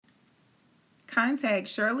contact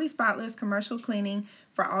Shirley Spotless Commercial Cleaning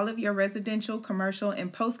for all of your residential, commercial,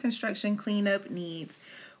 and post-construction cleanup needs,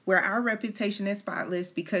 where our reputation is spotless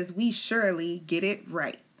because we surely get it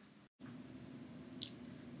right.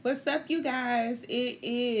 What's up, you guys? It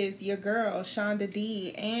is your girl, Shonda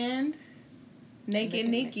D, and Naked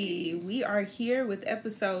Nikki. We are here with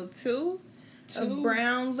episode 2 of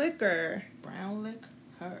Brown Liquor. Brown Lick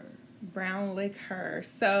Her. Brown Lick Her.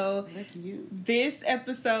 So, Lick you. This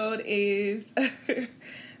episode is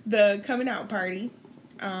the coming out party.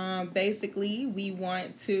 Basically, we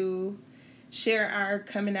want to share our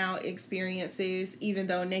coming out experiences, even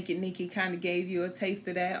though Naked Nikki kind of gave you a taste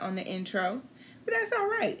of that on the intro. But that's all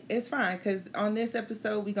right. It's fine, because on this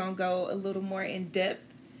episode, we're going to go a little more in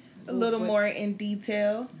depth, a little more in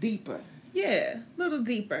detail. Deeper. Yeah, a little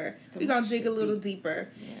deeper. We're going to dig a little deeper.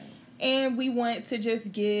 Yeah. And we want to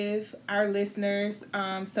just give our listeners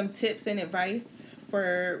some tips and advice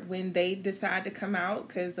for when they decide to come out,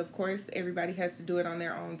 because, of course, everybody has to do it on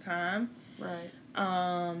their own time. Right.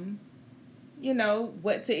 You know,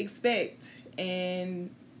 what to expect, and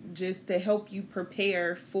just to help you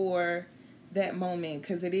prepare for that moment,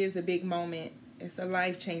 because it is a big moment. It's a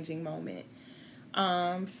life-changing moment.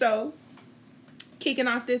 So, kicking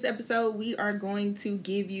off this episode, we are going to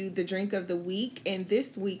give you the drink of the week, and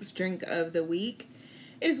this week's drink of the week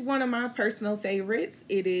is one of my personal favorites.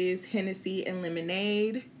 It is Hennessy and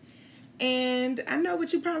lemonade. And I know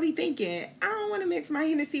what you're probably thinking. I don't want to mix my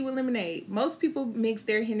Hennessy with lemonade. Most people mix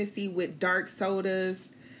their Hennessy with dark sodas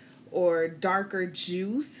or darker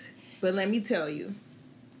juice. But let me tell you,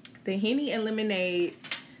 the Henny and lemonade,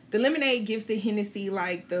 the lemonade gives the Hennessy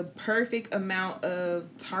like the perfect amount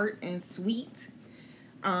of tart and sweet.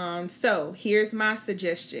 So here's my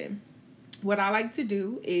suggestion. What I like to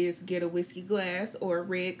do is get a whiskey glass or a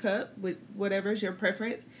red cup, with whatever's your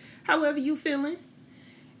preference, however you feeling.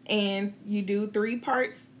 And you do 3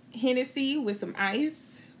 parts Hennessy with some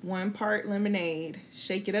ice, 1 part lemonade.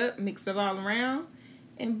 Shake it up, mix it all around,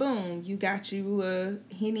 and boom, you got you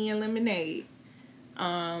a Henny and lemonade.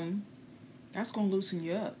 That's going to loosen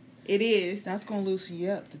you up. It is. That's going to loosen you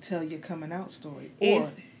up to tell your coming out story. Or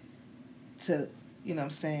to, you know what I'm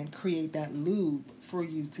saying, create that lube for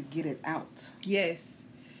you to get it out. Yes.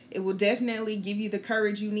 It will definitely give you the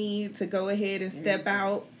courage you need to go ahead and step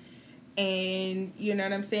out and, you know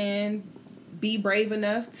what I'm saying, be brave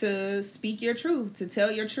enough to speak your truth, to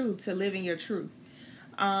tell your truth, to live in your truth.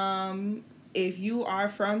 If you are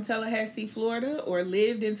from Tallahassee, Florida, or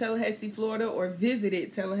lived in Tallahassee, Florida, or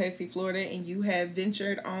visited Tallahassee, Florida, and you have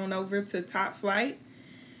ventured on over to Top Flight,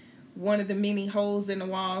 one of the many holes in the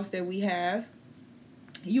walls that we have,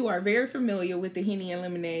 you are very familiar with the Henny and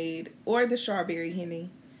lemonade or the strawberry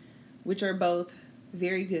Henny, which are both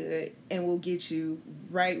very good and will get you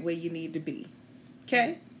right where you need to be.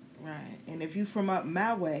 Okay? Right. And if you from up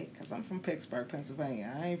my way, because I'm from Pittsburgh,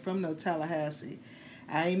 Pennsylvania, I ain't from no Tallahassee.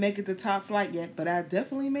 I ain't make it to Top Flight yet, but I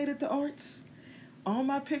definitely made it to Arts. All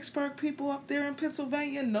my Pittsburgh people up there in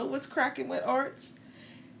Pennsylvania know what's cracking with Arts.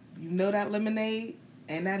 You know that lemonade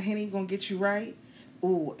and that Henny gonna get you right.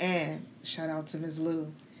 Ooh, and shout out to Ms.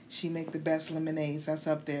 Lou. She make the best lemonades that's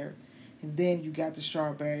up there. And then you got the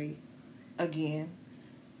strawberry again.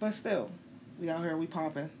 But still, we out here, we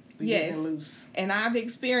popping. We getting it loose. And I've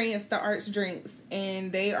experienced the Arts drinks,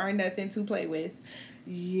 and they are nothing to play with.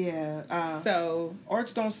 Yeah. So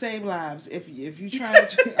Arts don't save lives. If you trying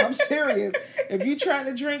to drink, I'm serious. If you trying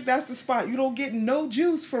to drink, that's the spot. You don't get no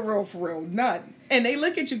juice for real. None. And they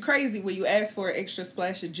look at you crazy when you ask for an extra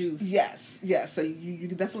splash of juice. Yes. So you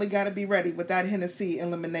definitely got to be ready with that Hennessy and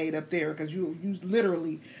lemonade up there, because you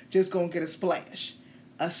literally just gonna get a splash.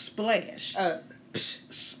 Splash.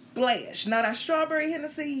 Now that strawberry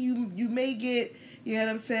Hennessy, you may get, you know what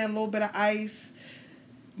I'm saying, a little bit of ice.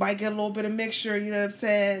 Might get a little bit of mixture, you know what I'm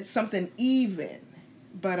saying? Something even.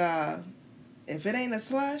 But if it ain't a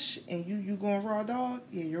slush and you going raw dog,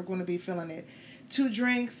 yeah, you're going to be feeling it. 2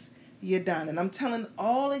 drinks, you're done. And I'm telling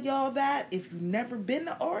all of y'all that if you've never been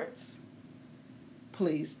to Arts,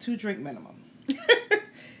 please, 2 drink minimum.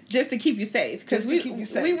 Just to keep you safe. Because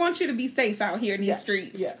we want you to be safe out here in these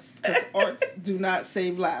streets. Yes, because Arts do not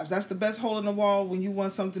save lives. That's the best hole in the wall when you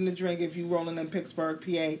want something to drink if you rolling in Pittsburgh,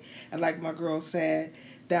 PA. And like my girl said,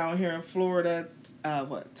 down here in Florida,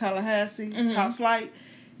 Tallahassee, Top Flight.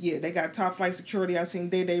 Yeah, they got Top Flight security. I seen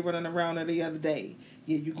they running around there the other day.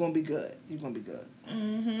 Yeah, you're going to be good. You're going to be good.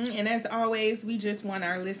 Mm-hmm. And as always, we just want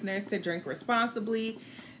our listeners to drink responsibly.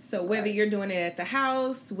 So whether you're doing it at the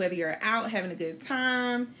house, whether you're out having a good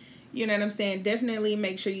time, You know what I'm saying? Definitely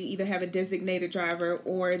make sure you either have a designated driver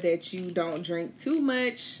or that you don't drink too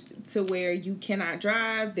much to where you cannot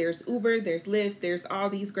drive. There's Uber, there's Lyft, there's all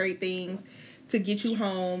these great things to get you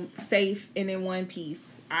home safe and in one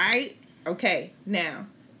piece. All right? Okay, now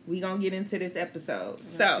we gonna get into this episode.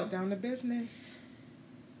 Let's so, get down to business.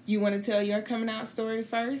 You want to tell your coming out story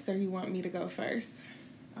first, or you want me to go first?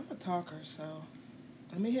 I'm a talker, so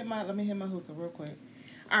let me hit my hookah real quick.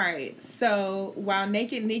 All right, so while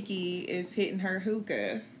Naked Nikki is hitting her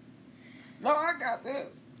hookah, no, I got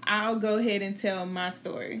this. I'll go ahead and tell my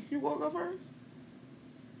story. You want to go first?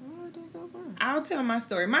 Oh, don't go first. I'll tell my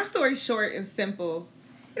story. My story's short and simple.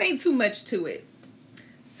 It ain't too much to it.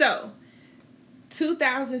 So,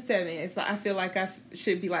 2007. It's like I feel like I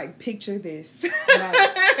should be like, picture this.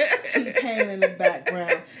 T-Pain in the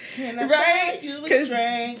background. Can I right? Because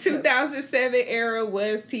 2007 era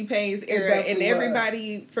was T-Pain's era, and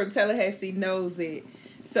everybody from Tallahassee knows it.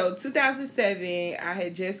 So 2007, I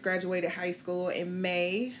had just graduated high school in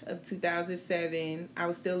May of 2007. I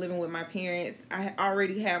was still living with my parents. I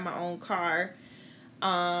already had my own car.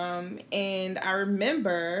 And I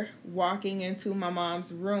remember walking into my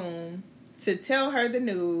mom's room to tell her the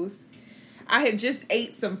news. I had just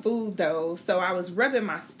ate some food, though, so I was rubbing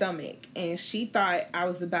my stomach, and she thought I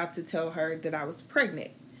was about to tell her that I was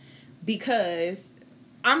pregnant because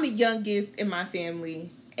I'm the youngest in my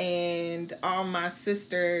family, and all my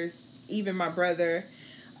sisters, even my brother,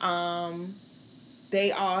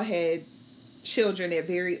 they all had children at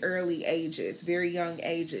very early ages, very young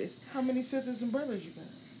ages. How many sisters and brothers you got?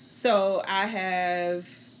 So I have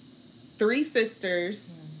 3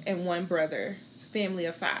 sisters and 1 brother. It's a family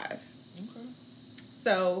of 5. Okay.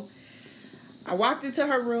 So I walked into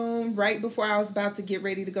her room right before I was about to get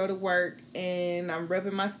ready to go to work, and I'm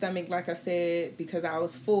rubbing my stomach, like I said, because I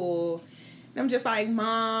was full. And I'm just like,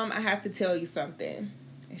 Mom, I have to tell you something.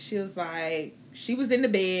 And she was like, she was in the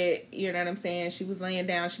bed, you know what I'm saying? She was laying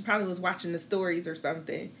down. She probably was watching the stories or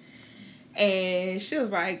something. And she was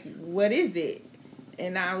like, what is it?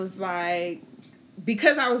 And I was like,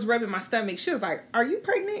 because I was rubbing my stomach, she was like, are you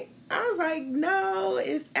pregnant? I was like, no,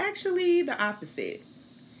 it's actually the opposite.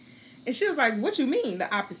 And she was like, what you mean,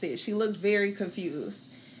 the opposite? She looked very confused.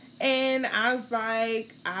 And I was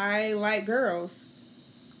like, I like girls.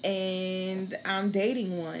 And I'm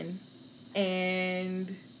dating one.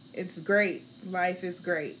 And it's great. Life is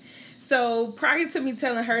great. So prior to me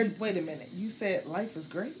telling her... Wait a minute. You said life is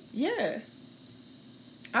great? Yeah.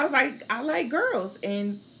 I was like, I like girls.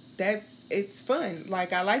 And it's fun.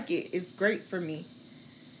 Like, I like it. It's great for me.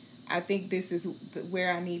 I think this is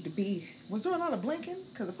where I need to be. Was there a lot of blinking?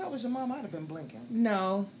 Because if I was your mom, I'd have been blinking.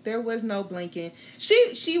 No, there was no blinking.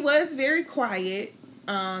 She was very quiet.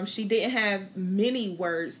 She didn't have many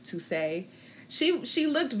words to say. She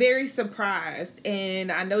looked very surprised, and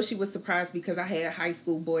I know she was surprised because I had high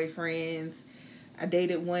school boyfriends. I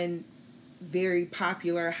dated one very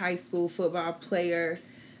popular high school football player.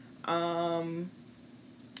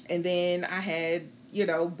 And then I had,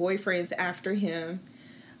 boyfriends after him.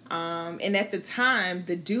 And at the time,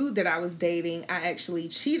 the dude that I was dating, I actually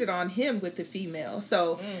cheated on him with the female.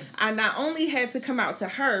 So I not only had to come out to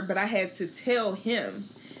her, but I had to tell him.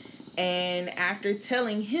 And after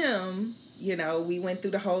telling him, we went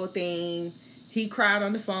through the whole thing. He cried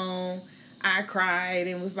on the phone. I cried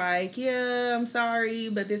and was like, yeah, I'm sorry,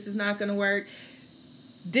 but this is not going to work.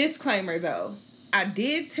 Disclaimer, though. I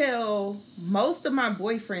did tell most of my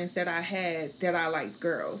boyfriends that I had that I liked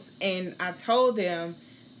girls. And I told them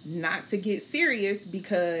not to get serious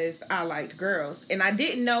because I liked girls. And I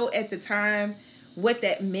didn't know at the time what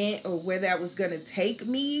that meant or where that was going to take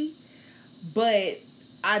me. But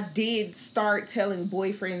I did start telling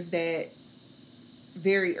boyfriends that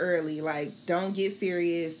very early. Like, don't get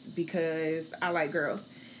serious because I like girls.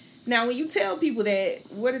 Now, when you tell people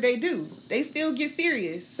that, what do? They still get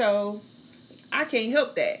serious. So I can't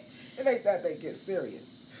help that. It ain't that they get serious.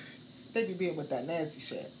 They be being with that nasty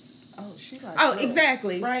shit. Oh, she like. Oh, girls.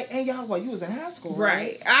 Exactly. Right, and y'all, you was in high school,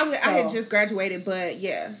 right? I had just graduated, but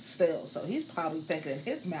yeah. Still, so he's probably thinking in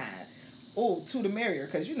his mind, oh, to the merrier,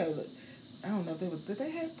 because I don't know if did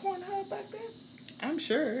they have Pornhub back then? I'm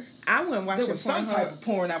sure. I wouldn't watch. There was some type of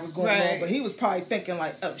porn that was going on, but he was probably thinking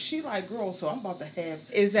like, oh, she like girls, so I'm about to have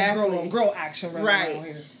some girl on girl action around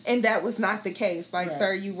here. And that was not the case. Like,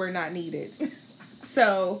 sir, you were not needed.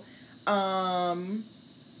 So, my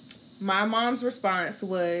mom's response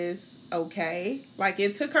was okay. Like,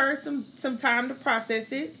 it took her some time to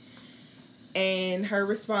process it. And her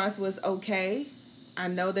response was, okay, I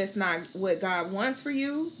know that's not what God wants for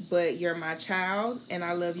you, but you're my child and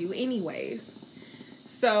I love you anyways.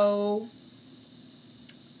 So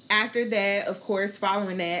after that, of course,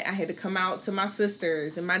 following that, I had to come out to my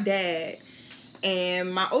sisters and my dad.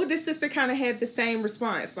 And my oldest sister kind of had the same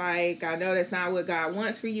response. Like, I know that's not what God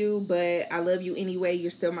wants for you, but I love you anyway. You're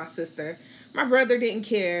still my sister. My brother didn't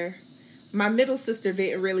care. My middle sister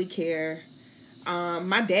didn't really care.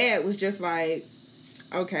 My dad was just like,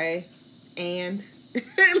 okay. And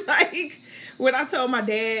like, when I told my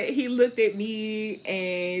dad, he looked at me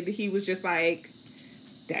and he was just like,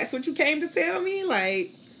 that's what you came to tell me?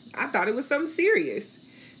 Like, I thought it was something serious.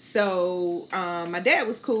 So my dad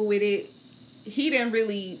was cool with it. He didn't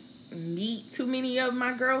really meet too many of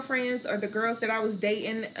my girlfriends or the girls that I was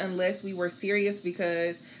dating unless we were serious,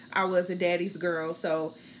 because I was a daddy's girl.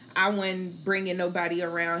 So I wasn't bringing nobody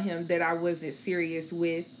around him that I wasn't serious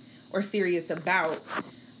with or serious about.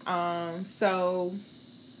 So,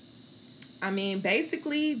 I mean,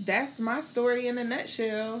 basically, that's my story in a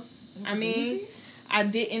nutshell. I mean, easy. I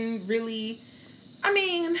didn't really,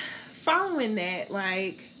 following that,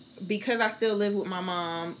 like, because I still lived with my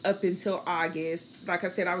mom up until August, like I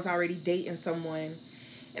said, I was already dating someone.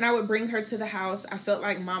 And I would bring her to the house. I felt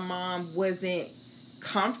like my mom wasn't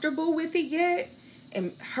comfortable with it yet.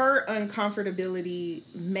 And her uncomfortability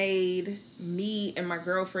made me and my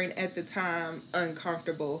girlfriend at the time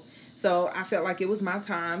uncomfortable. So I felt like it was my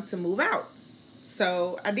time to move out.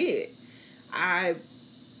 So I did. I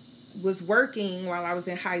was working while I was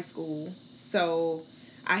in high school. So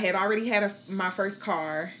I had already had my first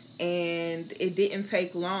car. And it didn't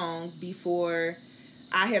take long before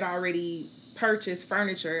I had already purchased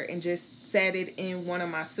furniture and just set it in one of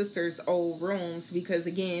my sister's old rooms, because,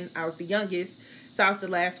 again, I was the youngest, so I was the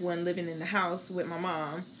last one living in the house with my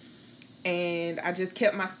mom. And I just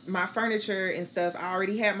kept my furniture and stuff. I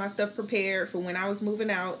already had my stuff prepared for when I was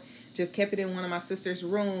moving out. Just kept it in one of my sister's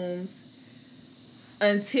rooms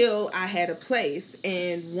until I had a place.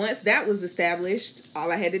 And once that was established,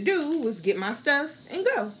 all I had to do was get my stuff and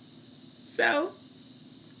go. So,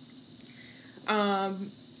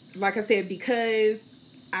 like I said, because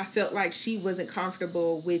I felt like she wasn't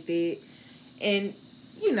comfortable with it, and,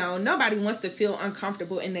 you know, nobody wants to feel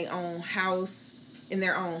uncomfortable in their own house, in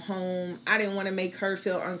their own home. I didn't want to make her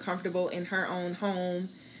feel uncomfortable in her own home.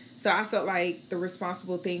 So I felt like the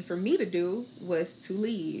responsible thing for me to do was to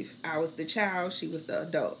leave. I was the child, she was the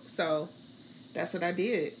adult. So that's what I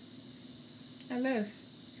did. I left.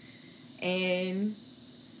 And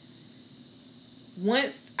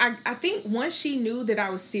I think once she knew that I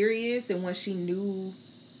was serious, and once she knew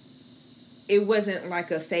it wasn't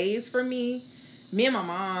like a phase for me, me and my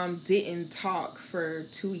mom didn't talk for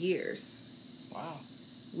 2 years. Wow.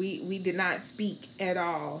 We did not speak at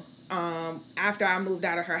all. After I moved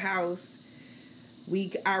out of her house,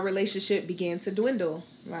 our relationship began to dwindle.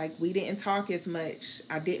 Like, we didn't talk as much.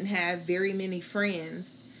 I didn't have very many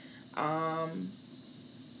friends. Not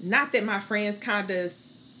that my friends kind of,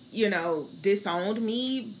 disowned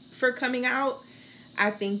me for coming out.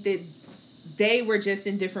 I think that they were just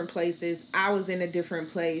in different places. I was in a different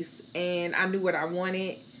place, and I knew what I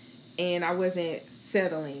wanted, and I wasn't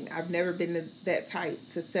settling. I've never been that type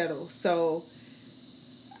to settle. So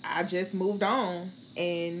I just moved on,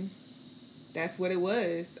 and that's what it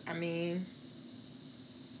was. I mean,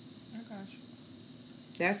 I got you.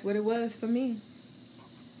 That's what it was for me.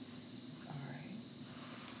 All right.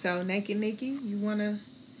 So, Naked Nikki, you want to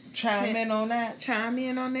chime in on that?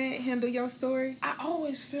 Handle your story? I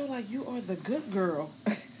always feel like you are the good girl.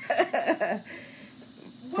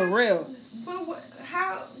 For real. But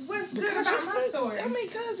what's good Because about my story? I mean,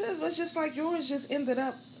 because it was just like yours just ended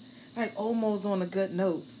up like almost on a good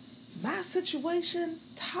note. My situation,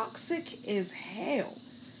 toxic as hell.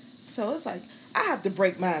 So it's like, I have to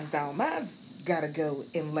break mine down. Mine's got to go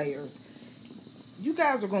in layers. You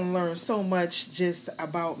guys are going to learn so much just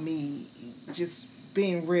about me, just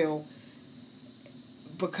being real,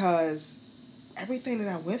 because everything that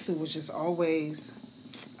I went through was just always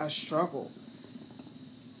a struggle.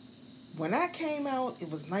 When I came out, it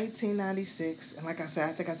was 1996, and like I said,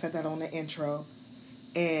 I think I said that on the intro,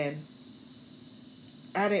 and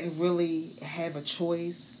I didn't really have a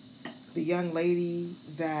choice. The young lady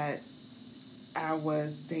that I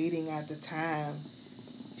was dating at the time,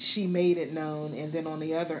 she made it known, and then on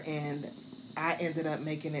the other end, I ended up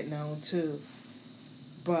making it known too.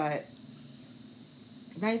 But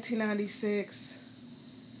 1996,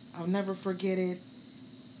 I'll never forget it.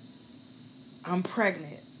 I'm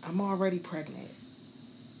pregnant. I'm already pregnant.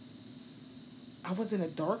 I was in a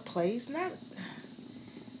dark place.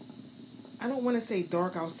 I don't want to say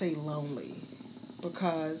dark, I'll say lonely.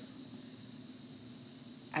 Because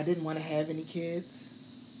I didn't want to have any kids.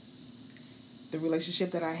 The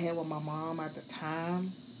relationship that I had with my mom at the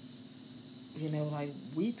time Like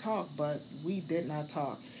we talked, but we did not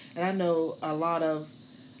talk. And I know a lot of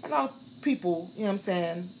people, you know what I'm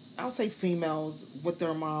saying, I'll say females with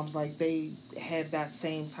their moms, like they have that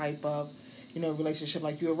same type of, relationship.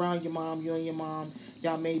 Like you're around your mom, you and your mom,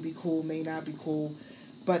 y'all may be cool, may not be cool,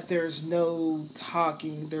 but there's no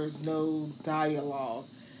talking, there's no dialogue.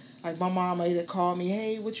 Like my mom either call me,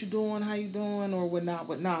 hey, what you doing, how you doing, or whatnot,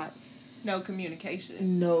 whatnot. No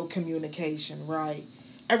communication. No communication, right?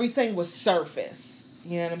 Everything was surface.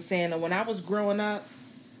 You know what I'm saying? And when I was growing up,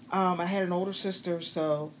 I had an older sister,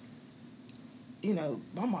 so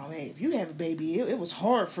my mom, hey, if you have a baby, it was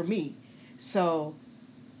hard for me. So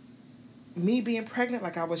me being pregnant,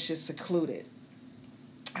 like I was just secluded.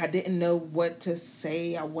 I didn't know what to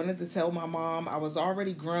say. I wanted to tell my mom. I was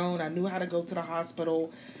already grown. I knew how to go to the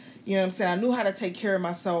hospital. You know what I'm saying? I knew how to take care of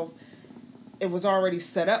myself. It was already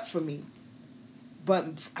set up for me. But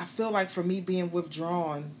I feel like for me being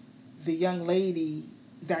withdrawn, the young lady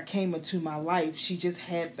that came into my life, she just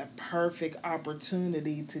had the perfect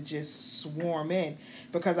opportunity to just swarm in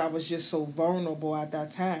because I was just so vulnerable at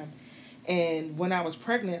that time. And when I was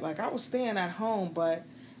pregnant, like I was staying at home, but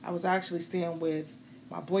I was actually staying with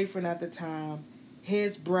my boyfriend at the time,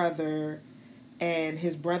 his brother, and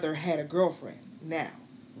his brother had a girlfriend. Now,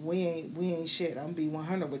 we ain't shit. I'm gonna be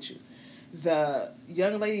 100 with you. The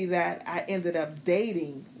young lady that I ended up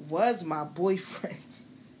dating was my boyfriend's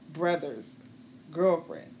brother's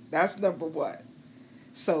girlfriend. That's number one.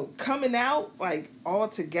 So coming out like all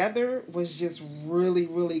together was just really,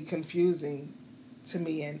 really confusing to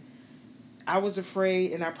me. And I was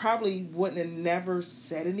afraid, and I probably wouldn't have never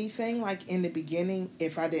said anything like in the beginning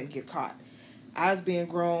if I didn't get caught. I was being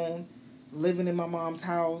grown, living in my mom's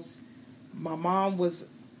house. My mom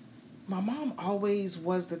always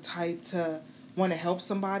was the type to want to help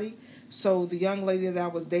somebody. So the young lady that I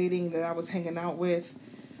was dating, that I was hanging out with,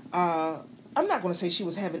 I'm not going to say she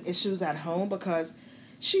was having issues at home because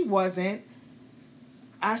she wasn't.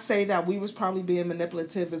 I say that we was probably being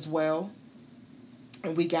manipulative as well.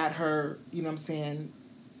 And we got her, you know what I'm saying,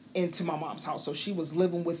 into my mom's house. So she was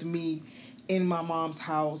living with me in my mom's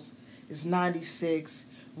house. It's 96.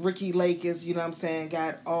 Ricky Lake is, you know what I'm saying,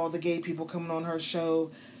 got all the gay people coming on her show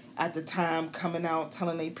at the time, coming out,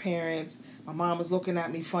 telling their parents. My mom was looking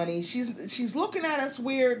at me funny. She's looking at us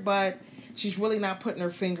weird, but she's really not putting her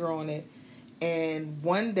finger on it. And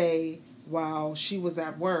one day, while she was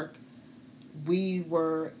at work, we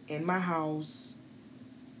were in my house,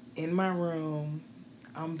 in my room.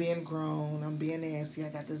 I'm being grown. I'm being nasty. I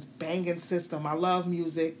got this banging system. I love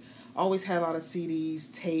music. Always had a lot of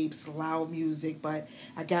CDs, tapes, loud music, but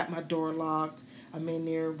I got my door locked. I'm in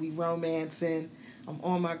there. We romancing. I'm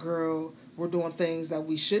on my girl. We're doing things that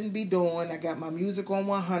we shouldn't be doing. I got my music on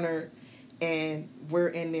 100, and we're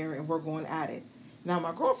in there, and we're going at it. Now,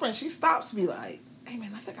 my girlfriend, she stops me like, hey,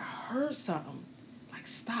 man, I think I heard something. Like,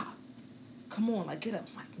 stop. Come on, like, get up.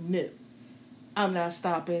 I'm like, no. I'm not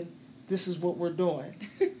stopping. This is what we're doing.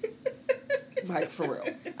 Like, for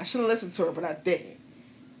real. I should have listened to her, but I didn't.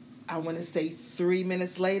 I want to say 3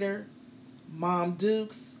 minutes later, Mom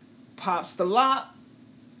Dukes pops the lock.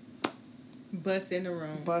 Bust in the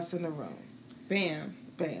room. Bam.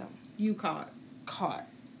 You caught.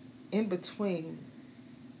 In between.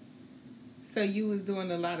 So you was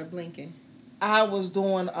doing a lot of blinking. I was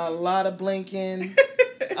doing a lot of blinking.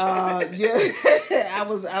 Yeah, I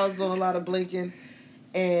was doing a lot of blinking.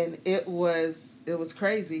 And it was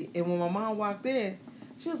crazy. And when my mom walked in,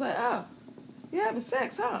 she was like, oh, you having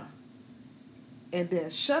sex, huh? And then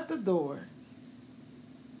shut the door.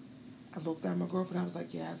 I looked at my girlfriend. I was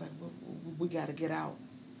like, yeah. I was like, we got to get out.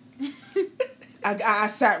 I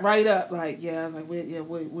sat right up. Like, yeah. I was like,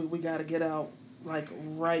 we got to get out. Like,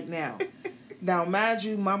 right now. Now, mind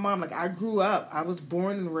you, my mom, like, I grew up. I was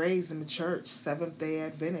born and raised in the church, Seventh-day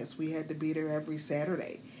Adventist. We had to be there every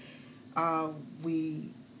Saturday.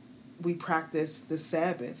 We practiced the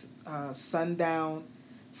Sabbath, sundown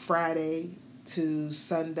Friday to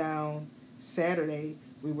sundown Saturday.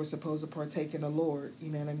 We were supposed to partake in the Lord.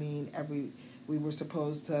 You know what I mean? We were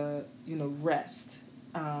supposed to, rest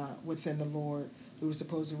within the Lord. We were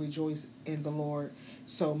supposed to rejoice in the Lord.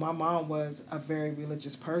 So my mom was a very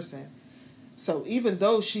religious person. So even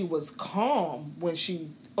though she was calm when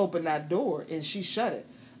she opened that door and she shut it,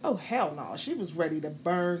 oh, hell no. She was ready to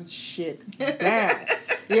burn shit down.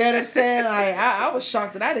 You know what I'm saying? Like, I was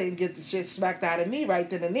shocked that I didn't get the shit smacked out of me right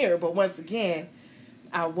then and there. But once again,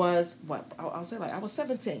 I was, I'll say like, I was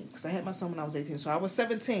 17. Because I had my son when I was 18. So I was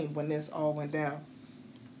 17 when this all went down.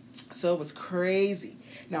 So it was crazy.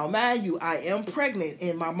 Now, mind you, I am pregnant.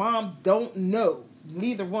 And my mom don't know.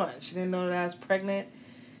 Neither one. She didn't know that I was pregnant.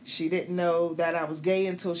 She didn't know that I was gay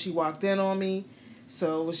until she walked in on me.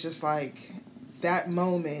 So it was just like that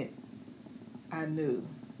moment I knew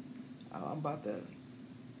I'm about to,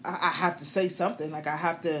 I have to say something. Like I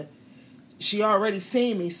have to, she already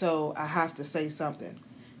seen me, so I have to say something.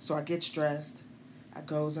 So I get dressed. I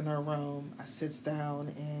goes in her room. I sits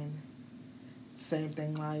down and same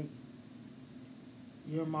thing like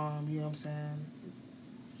your mom, you know what I'm saying?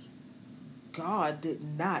 God did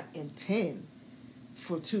not intend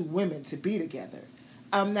for two women to be together.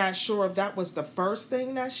 I'm not sure if that was the first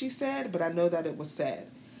thing that she said, but I know that it was said.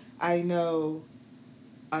 I know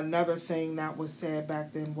another thing that was said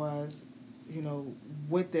back then was, you know,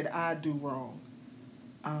 what did I do wrong?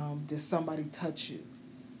 Did somebody touch you?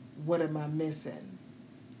 What am I missing?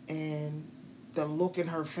 And the look in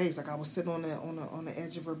her face, like I was sitting on the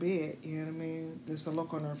edge of her bed, you know what I mean? Just the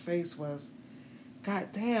look on her face was, God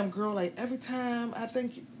damn, girl, like every time I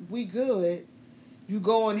think we good, you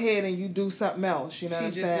go ahead and you do something else, you know what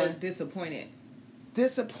I'm saying? She just looked disappointed.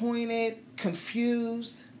 Disappointed,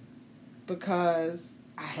 confused, because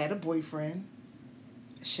I had a boyfriend.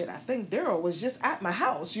 Shit, I think Daryl was just at my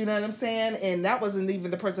house, you know what I'm saying? And that wasn't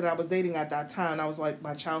even the person I was dating at that time. That was like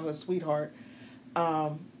my childhood sweetheart.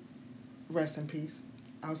 Rest in peace.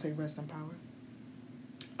 I would say rest in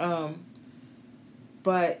power.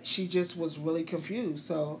 But she just was really confused.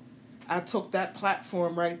 So I took that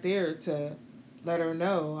platform right there to let her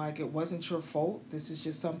know, like, it wasn't your fault. This is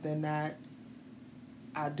just something that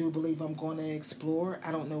I do believe I'm going to explore.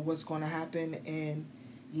 I don't know what's going to happen. And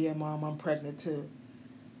yeah, Mom, I'm pregnant too.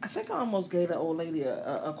 I think I almost gave the old lady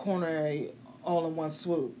a coronary all-in-one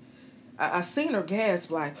swoop. I seen her gasp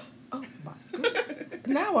like, oh my goodness.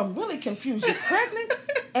 Now I'm really confused. You're pregnant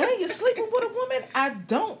and you're sleeping with a woman? I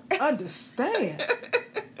don't understand.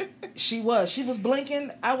 She was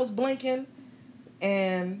blinking. I was blinking.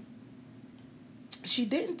 And she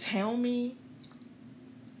didn't tell me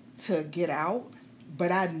to get out,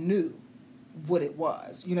 but I knew what it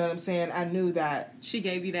was. You know what I'm saying? I knew that. She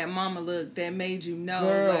gave you that mama look that made you know,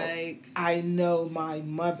 girl, like, I know my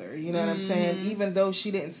mother. You know what I'm saying? Even though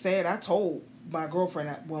she didn't say it, I told my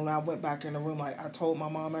girlfriend when I went back in the room, like, I told my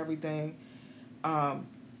mom everything.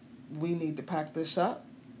 We need to pack this up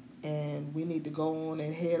and we need to go on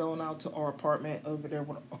and head on out to our apartment over there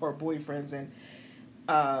with our boyfriends and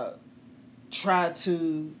try to,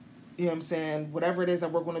 you know what I'm saying, whatever it is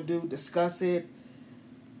that we're going to do, discuss it,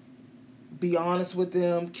 be honest with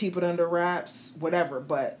them, keep it under wraps, whatever.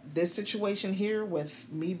 But this situation here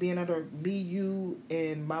with me, you,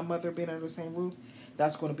 and my mother being under the same roof,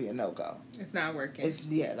 that's going to be a no-go. It's not working.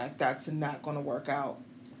 That's not going to work out.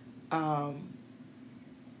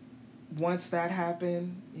 Once that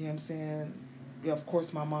happened, you know what I'm saying, yeah, of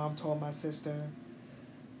course my mom told my sister,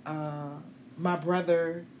 my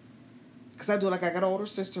brother, because I got an older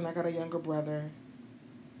sister and I got a younger brother.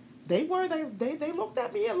 They looked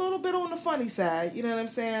at me a little bit on the funny side, you know what I'm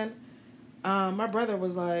saying? My brother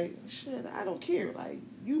was like, shit, I don't care. Like,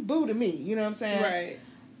 you boo to me, you know what I'm saying? Right.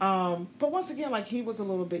 But once again, like, he was a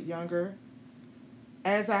little bit younger.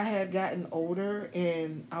 As I had gotten older,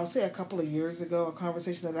 and I'll say a couple of years ago, a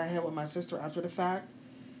conversation that I had with my sister after the fact,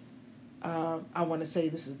 I want to say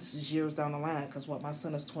this is years down the line, because my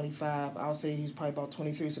son is 25. I'll say he's probably about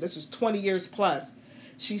 23. So this is 20 years plus.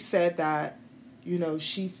 She said that, you know,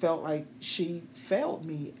 she felt like she failed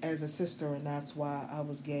me as a sister, and that's why I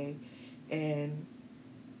was gay. And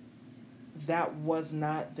that was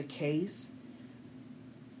not the case.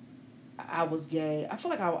 I was gay. I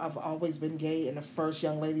feel like I've always been gay, and the first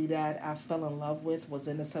young lady that I fell in love with was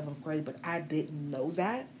in the 7th grade, but I didn't know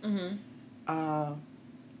that. Mm-hmm.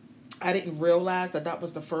 I didn't realize that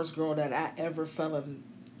was the first girl that I ever you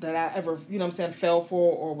know what I'm saying, fell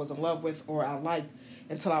for or was in love with or I liked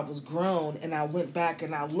until I was grown, and I went back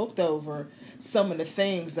and I looked over some of the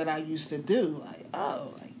things that I used to do. Like,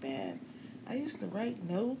 oh, like, man, I used to write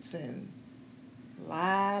notes and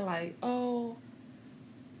lie, like, oh,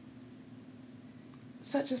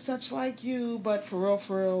 such and such like you, but for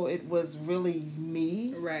real, it was really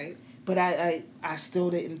me. Right. But I still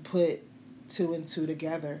didn't put 2 and 2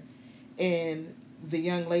 together. And the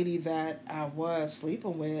young lady that I was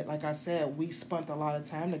sleeping with, like I said, we spent a lot of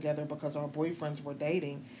time together because our boyfriends were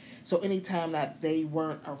dating. So anytime that they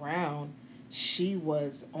weren't around, she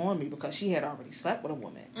was on me because she had already slept with a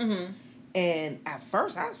woman. Mm-hmm. And at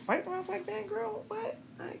first, I was fighting around like, man, girl, what?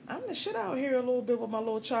 I'm the shit out here a little bit with my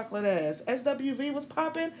little chocolate ass. SWV was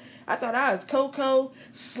popping. I thought I was Coco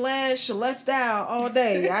 / Left Out all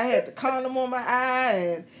day. I had the condom on my eye,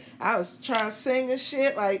 and I was trying to sing and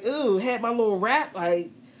shit. Like, ooh, had my little rap,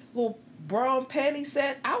 like, little bra and panty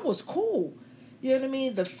set. I was cool. You know what I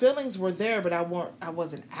mean? The feelings were there, but I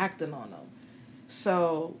wasn't acting on them.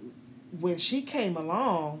 So when she came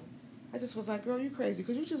along, I just was like, girl, you crazy.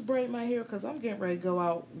 Could you just braid my hair? Because I'm getting ready to go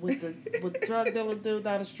out with the drug dealer dude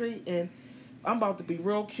down the street, and I'm about to be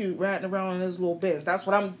real cute riding around in this little Benz. That's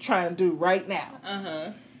what I'm trying to do right now.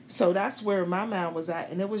 Uh-huh. So that's where my mind was at.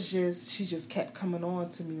 And it was just, she just kept coming on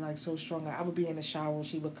to me like so strong. I would be in the shower.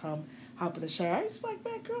 She would come, hop in the shower. I was like,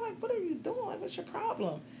 man, girl, like, what are you doing? What's your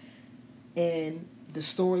problem? And the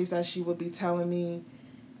stories that she would be telling me,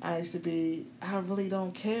 I used to be, I really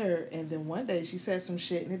don't care. And then one day she said some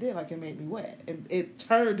shit and it did, like, it made me wet. And it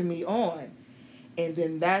turned me on. And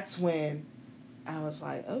then that's when I was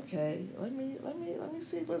like, okay, let me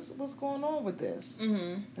see what's going on with this.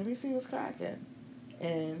 Mm-hmm. Let me see what's cracking.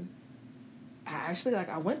 And I actually, like,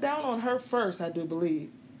 I went down on her first, I do believe.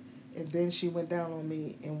 And then she went down on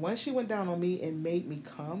me. And once she went down on me and made me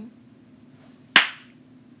come,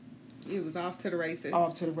 it was off to the races.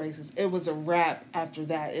 Off to the races. It was a wrap after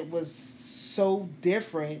that. It was so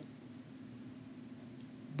different.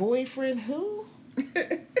 Boyfriend who?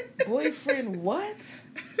 Boyfriend what?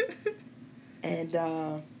 And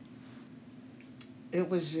it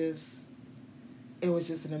was just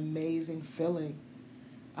an amazing feeling.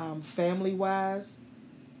 Family-wise,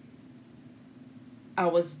 I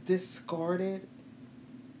was discarded,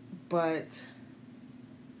 but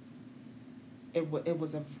it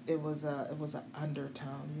was an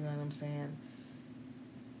undertone. You know what I'm saying?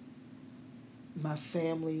 My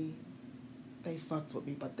family, they fucked with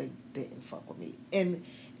me, but they didn't fuck with me, and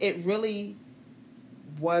it really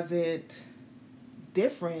wasn't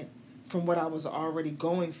different from what I was already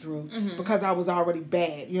going through, mm-hmm. because I was already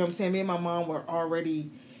bad. You know what I'm saying? Me and my mom were already,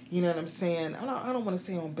 you know what I'm saying? I don't want to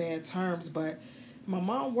say on bad terms, but my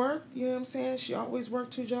mom worked, you know what I'm saying? She always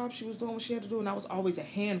worked 2 jobs. She was doing what she had to do, and I was always a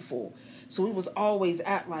handful. So we was always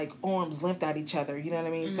at, like, arm's length at each other, you know what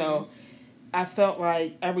I mean? Mm-hmm. So I felt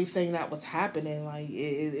like everything that was happening, like,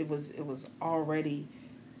 it was already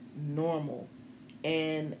normal.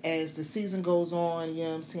 And as the season goes on, you know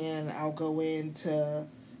what I'm saying, I'll go into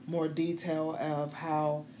more detail of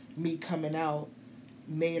how me coming out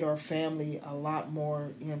made our family a lot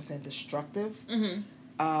more, you know what I'm saying, destructive.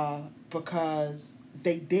 Mm-hmm. Because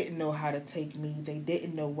they didn't know how to take me. They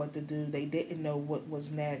didn't know what to do. They didn't know what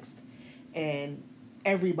was next. And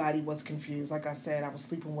everybody was confused. Like I said, I was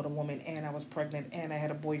sleeping with a woman, and I was pregnant, and I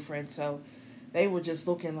had a boyfriend. So they were just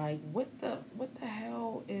looking like, what the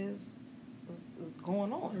hell is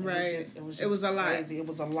going on? Right. It was a lot. Crazy. It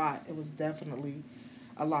was a lot. It was definitely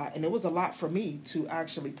a lot. And it was a lot for me to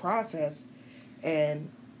actually process.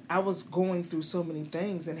 And I was going through so many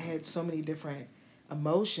things and had so many different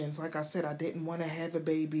emotions. Like I said, I didn't want to have a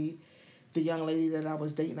baby. The young lady that I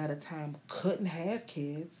was dating at the time couldn't have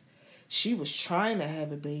kids. She was trying to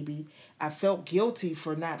have a baby. I felt guilty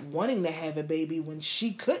for not wanting to have a baby when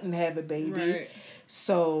she couldn't have a baby. Right.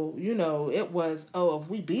 So, you know, it was, if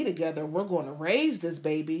we be together, we're going to raise this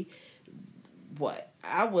baby. What?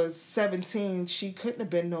 I was 17. She couldn't have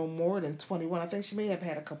been no more than 21. I think she may have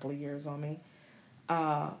had a couple of years on me.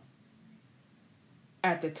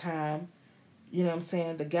 At the time, you know what I'm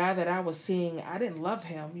saying? The guy that I was seeing, I didn't love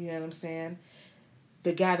him. You know what I'm saying?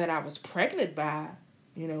 The guy that I was pregnant by,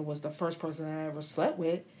 you know, was the first person I ever slept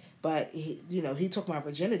with. But, he took my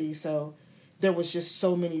virginity. So there was just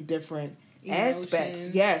so many different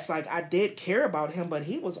aspects. Yes, like I did care about him, but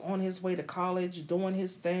he was on his way to college, doing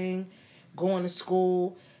his thing, going to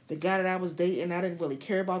school. The guy that I was dating, I didn't really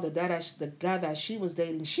care about. The guy that she was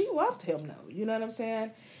dating, she loved him though. You know what I'm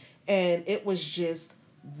saying? And it was just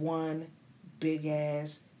one big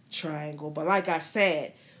ass triangle. But like I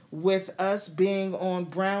said, with us being on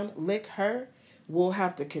Brown Lick Her, we'll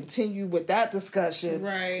have to continue with that discussion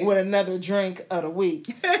with another drink of the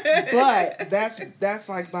week. But that's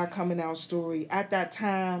like my coming out story. At that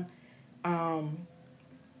time,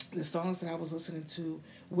 the songs that I was listening to,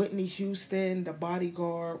 Whitney Houston, The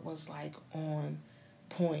Bodyguard was like on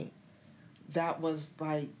point. That was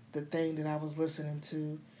like the thing that I was listening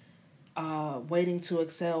to. Waiting to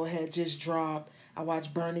Excel had just dropped. I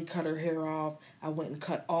watched Bernie cut her hair off. I went and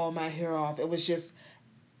cut all my hair off. It was just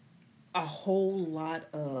a whole lot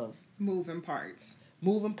of moving parts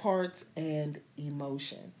and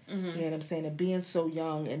emotion. Mm-hmm. You know what I'm saying? And being so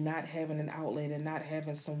young and not having an outlet and not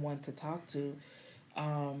having someone to talk to,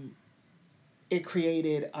 it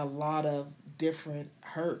created a lot of different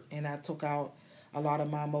hurt. And I took out a lot of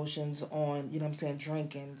my emotions on, you know what I'm saying,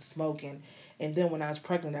 drinking, smoking. And then when I was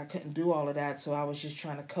pregnant, I couldn't do all of that. So I was just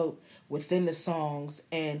trying to cope within the songs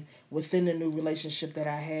and within the new relationship that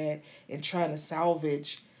I had and trying to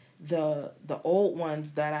salvage the old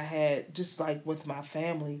ones that I had, just like with my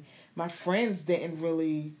family. my friends didn't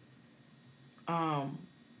really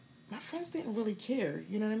care.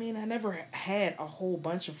 You know what I mean? I never had a whole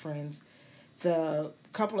bunch of friends. The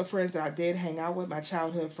couple of friends that I did hang out with, my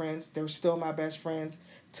childhood friends, they're still my best friends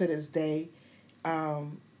to this day.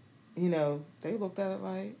 You know, they looked at it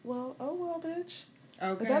like, well, oh well, bitch.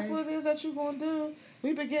 Okay. But that's what it is that you're going to do.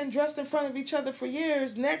 We've been getting dressed in front of each other for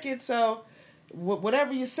years, naked, so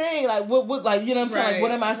whatever you're saying, like, what, like, you know what I'm saying? Like,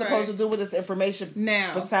 what am I supposed to do with this information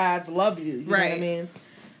now besides love you? You know what I mean?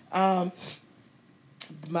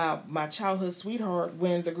 My childhood sweetheart,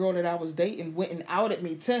 when the girl that I was dating went and outed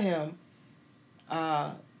me to him,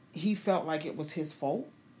 he felt like it was his fault.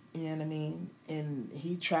 You know what I mean? And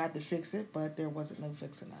he tried to fix it, but there wasn't no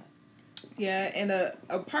fixing that. Yeah, and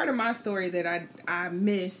a part of my story that I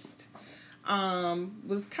missed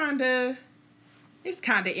was it's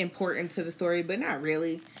kind of important to the story, but not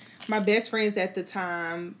really. My best friends at the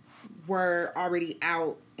time were already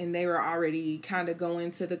out, and they were already kind of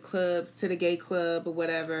going to the clubs, to the gay club or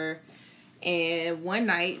whatever. And one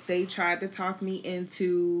night they tried to talk me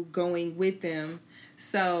into going with them.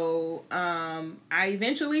 So I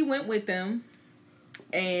eventually went with them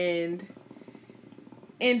and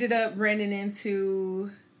ended up running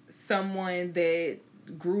into someone that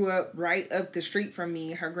grew up right up the street from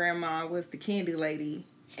me. Her grandma was the candy lady.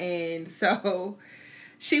 And so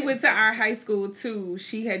she went to our high school too.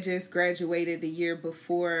 She had just graduated the year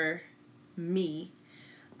before me.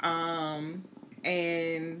 And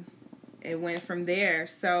it went from there.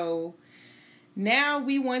 So now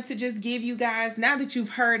we want to just give you guys, now that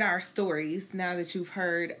you've heard our stories, now that you've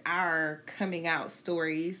heard our coming out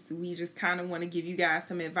stories, we just kind of want to give you guys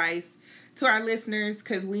some advice to our listeners,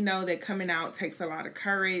 because we know that coming out takes a lot of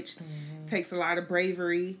courage, takes a lot of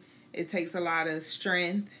bravery, it takes a lot of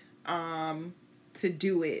strength to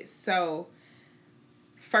do it. So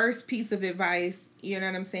first piece of advice, you know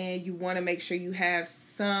what I'm saying, you want to make sure you have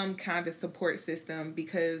some kind of support system,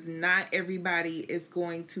 because not everybody is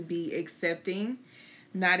going to be accepting.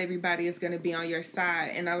 Not everybody is going to be on your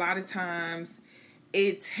side. And a lot of times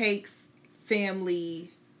it takes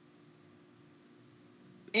family,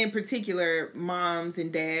 in particular moms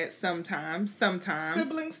and dads, sometimes.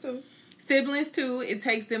 Siblings too. It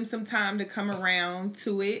takes them some time to come around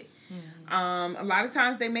to it. A lot of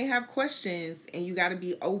times they may have questions, and you got to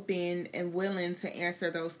be open and willing to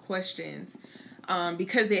answer those questions,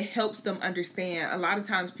 because it helps them understand. A lot of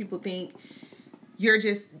times people think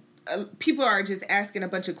people are just asking a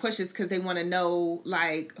bunch of questions because they want to know,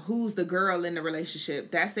 like, who's the girl in the relationship.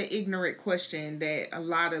 That's an ignorant question that a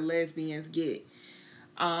lot of lesbians get.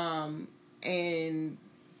 And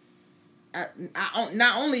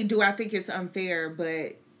not only do I think it's unfair,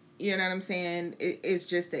 but you know what I'm saying, it's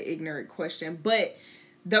just an ignorant question. But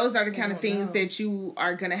those are the kind of things that you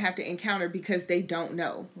are going to have to encounter, because they don't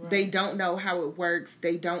know. Right. They don't know how it works.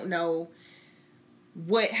 They don't know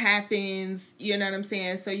what happens. You know what I'm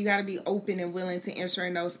saying? So you got to be open and willing to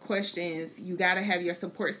answering those questions. You got to have your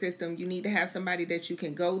support system. You need to have somebody that you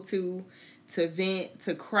can go to vent,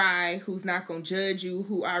 to cry, who's not going to judge you,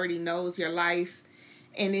 who already knows your life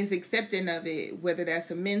and is accepting of it, whether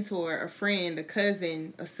that's a mentor, a friend, a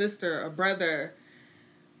cousin, a sister, a brother,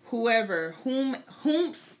 whoever,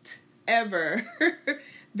 whomst ever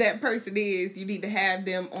that person is. You need to have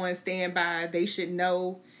them on standby. They should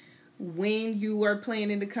know when you are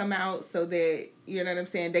planning to come out, so that, you know what I'm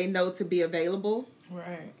saying, they know to be available.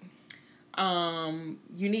 Right.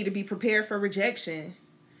 You need to be prepared for rejection.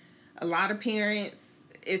 A lot of parents,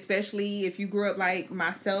 especially if you grew up like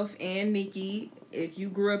myself and Nikki, if you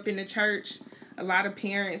grew up in the church, a lot of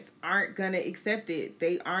parents aren't going to accept it.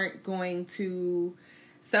 They aren't going to.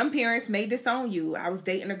 Some parents may disown you. I was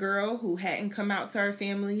dating a girl who hadn't come out to her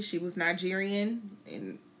family. She was Nigerian.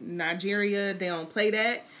 In Nigeria, they don't play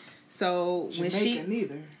that. So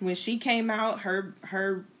when she came out,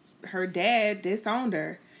 her dad disowned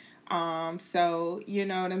her. So you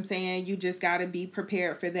know what I'm saying? You just got to be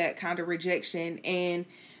prepared for that kind of rejection, and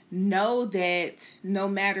know that no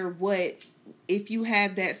matter what, if you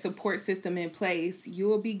have that support system in place, you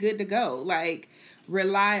will be good to go. Like,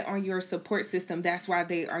 rely on your support system. That's why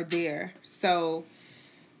they are there. So,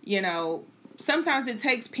 you know, sometimes it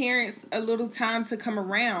takes parents a little time to come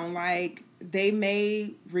around. Like, they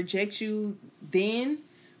may reject you then,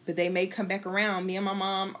 but they may come back around. Me and my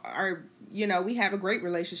mom are, you know, we have a great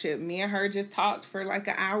relationship. Me and her just talked for like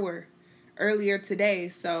an hour earlier today.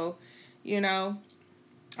 So, you know,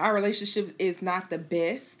 our relationship is not the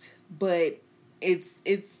best, but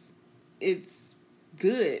it's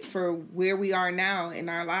good for where we are now in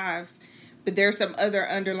our lives. But there's some other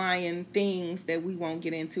underlying things that we won't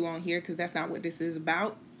get into on here, because that's not what this is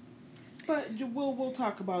about. But we'll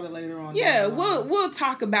talk about it later on. Yeah, we'll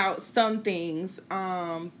talk about some things.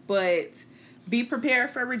 But be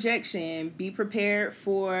prepared for rejection. Be prepared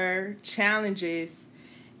for challenges.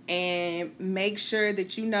 And make sure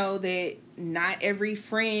that you know that not every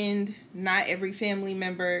friend, not every family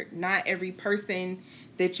member, not every person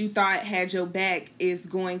that you thought had your back is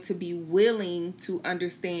going to be willing to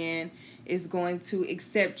understand, is going to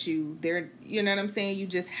accept you. You know what I'm saying? You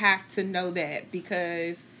just have to know that,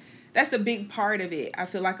 because that's a big part of it. I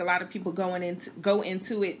feel like a lot of people go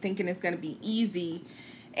into it thinking it's going to be easy,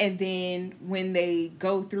 and then when they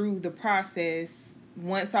go through the process,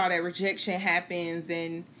 once all that rejection happens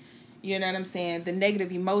and, you know what I'm saying, the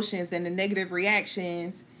negative emotions and the negative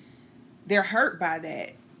reactions, they're hurt by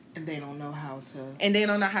that. And they don't know how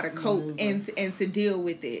to cope and to deal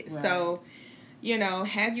with it. Right. So, you know,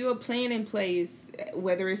 have you a plan in place,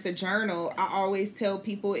 whether it's a journal. I always tell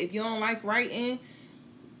people, if you don't like writing,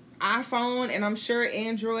 iPhone, and I'm sure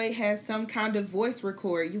Android has some kind of voice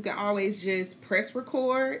record. You can always just press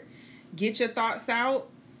record, get your thoughts out,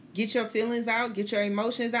 get your feelings out, get your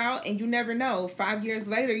emotions out, and you never know. 5 years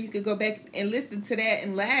later, you could go back and listen to that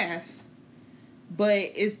and laugh. But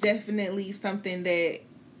it's definitely something that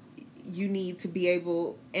you need to be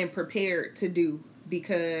able and prepared to do,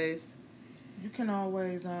 because you can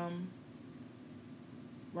always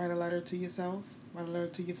write a letter to yourself, write a letter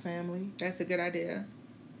to your family. That's a good idea.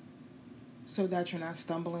 So that you're not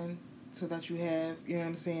stumbling, so that you have, you know what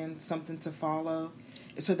I'm saying, something to follow,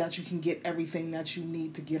 so that you can get everything that you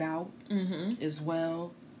need to get out as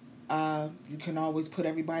well. You can always put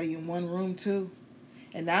everybody in one room too.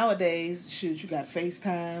 And nowadays, shoot, you got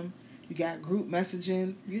FaceTime, you got group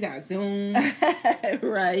messaging, you got Zoom,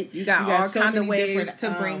 right? You got all so kind of ways to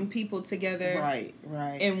bring people together,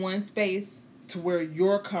 right, in one space, to where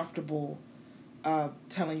you're comfortable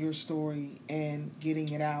telling your story and getting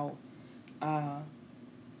it out.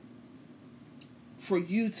 For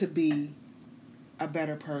you to be a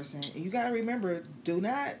better person. And you got to remember, do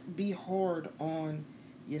not be hard on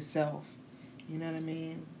yourself. You know what I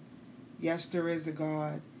mean? Yes, there is a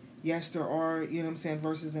God. Yes, there are, you know what I'm saying,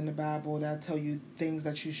 verses in the Bible that tell you things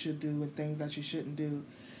that you should do and things that you shouldn't do.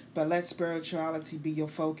 But let spirituality be your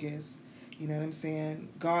focus. You know what I'm saying?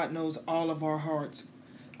 God knows all of our hearts.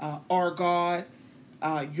 Our God,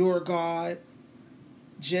 your God.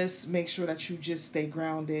 Just make sure that you just stay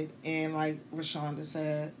grounded. And like Rashonda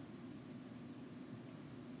said,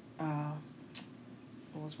 it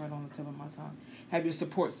was right on the tip of my tongue, have your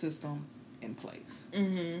support system in place.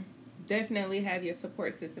 Definitely have your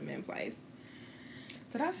support system in place.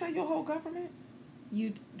 Did I say your whole government?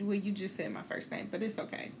 You just said my first name, but it's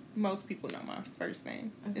okay. Most people know my first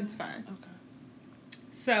name. It's fine. Okay.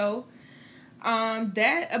 So,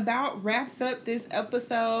 that about wraps up this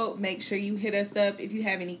episode. Make sure you hit us up if you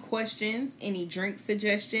have any questions, any drink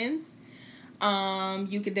suggestions.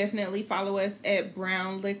 You can definitely follow us at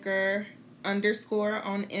brownliquor_ on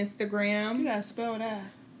Instagram. You gotta spell that.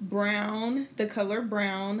 Brown, the color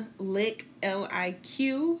brown, lick,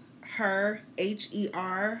 LIQ, her,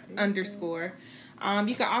 HER _.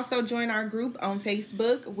 You can also join our group on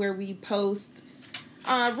Facebook, where we post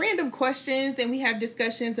random questions and we have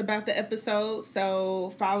discussions about the episode. So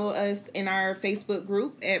follow us in our Facebook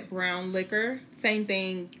group at Brown Liquor. Same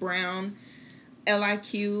thing, Brown,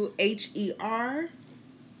 LIQ, HER.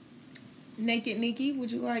 Naked Nikki,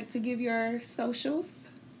 would you like to give your socials?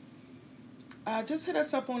 Just hit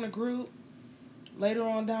us up on the group. Later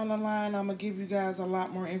on down the line, I'm going to give you guys a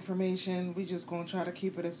lot more information. We just going to try to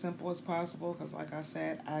keep it as simple as possible because, like I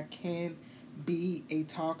said, I can be a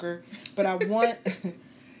talker. But I want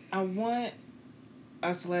I want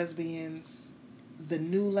us lesbians, the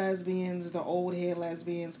new lesbians, the old head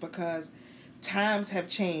lesbians, because times have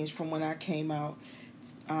changed from when I came out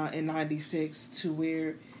in 96 to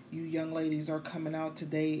where you young ladies are coming out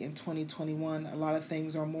today in 2021. A lot of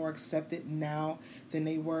things are more accepted now than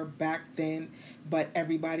they were back then, but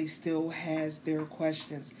everybody still has their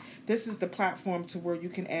questions. This is the platform to where you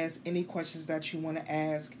can ask any questions that you want to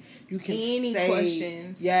ask. You can say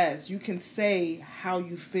questions. Yes, you can say how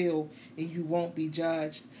you feel and you won't be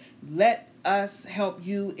judged. Let us help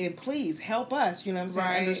you, and please help us, you know what I'm saying,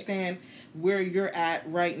 right. Understand where you're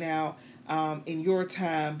at right now in your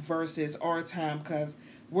time versus our time, because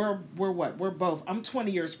We're what? We're both. I'm 20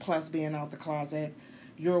 years plus being out the closet.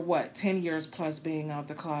 You're what? 10 years plus being out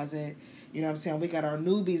the closet. You know what I'm saying? We got our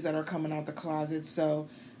newbies that are coming out the closet. So,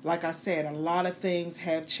 like I said, a lot of things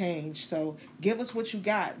have changed. So, give us what you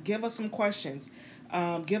got. Give us some questions.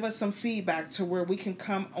 Give us some feedback to where we can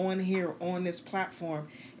come on here on this platform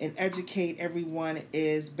and educate everyone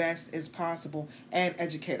as best as possible and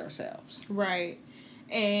educate ourselves. Right.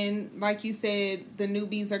 And like you said, the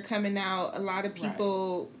newbies are coming out. A lot of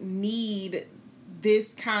people need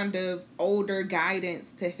this kind of older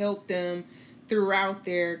guidance to help them throughout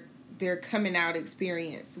their coming out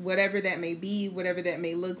experience, whatever that may be, whatever that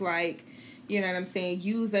may look like. You know what I'm saying?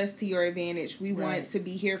 Use us to your advantage. We want to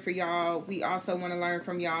be here for y'all. We also want to learn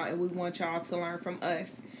from y'all, and we want y'all to learn from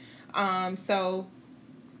us. So,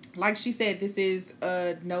 like she said, this is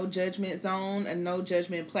a no judgment zone, a no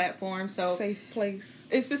judgment platform. So safe place.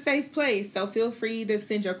 It's a safe place. So feel free to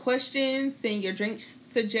send your questions, send your drink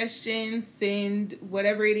suggestions, send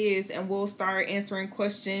whatever it is, and we'll start answering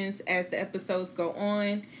questions as the episodes go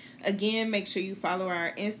on. Again, make sure you follow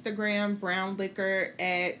our Instagram, Brown Liquor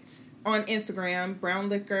on Instagram, Brown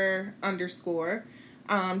Liquor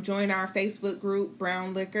 _. Join our Facebook group,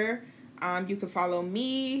 Brown Liquor. You can follow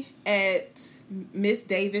me at Miss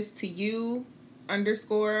Davis to You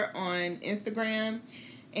 _ on Instagram,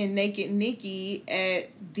 and Naked Nikki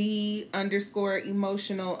at the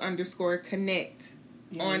 _emotional _connect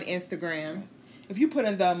on Instagram. If you put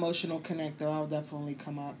in the emotional connect, though, I'll definitely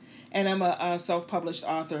come up. And I'm a self-published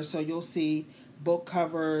author, so you'll see book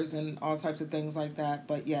covers and all types of things like that.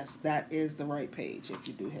 But yes, that is the right page if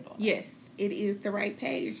you do hit on it. Yes, it is the right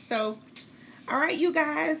page. So, all right, you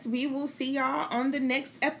guys, we will see y'all on the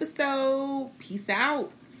next episode. Peace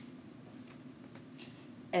out.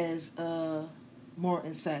 As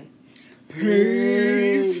Morton say,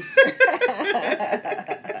 Peace.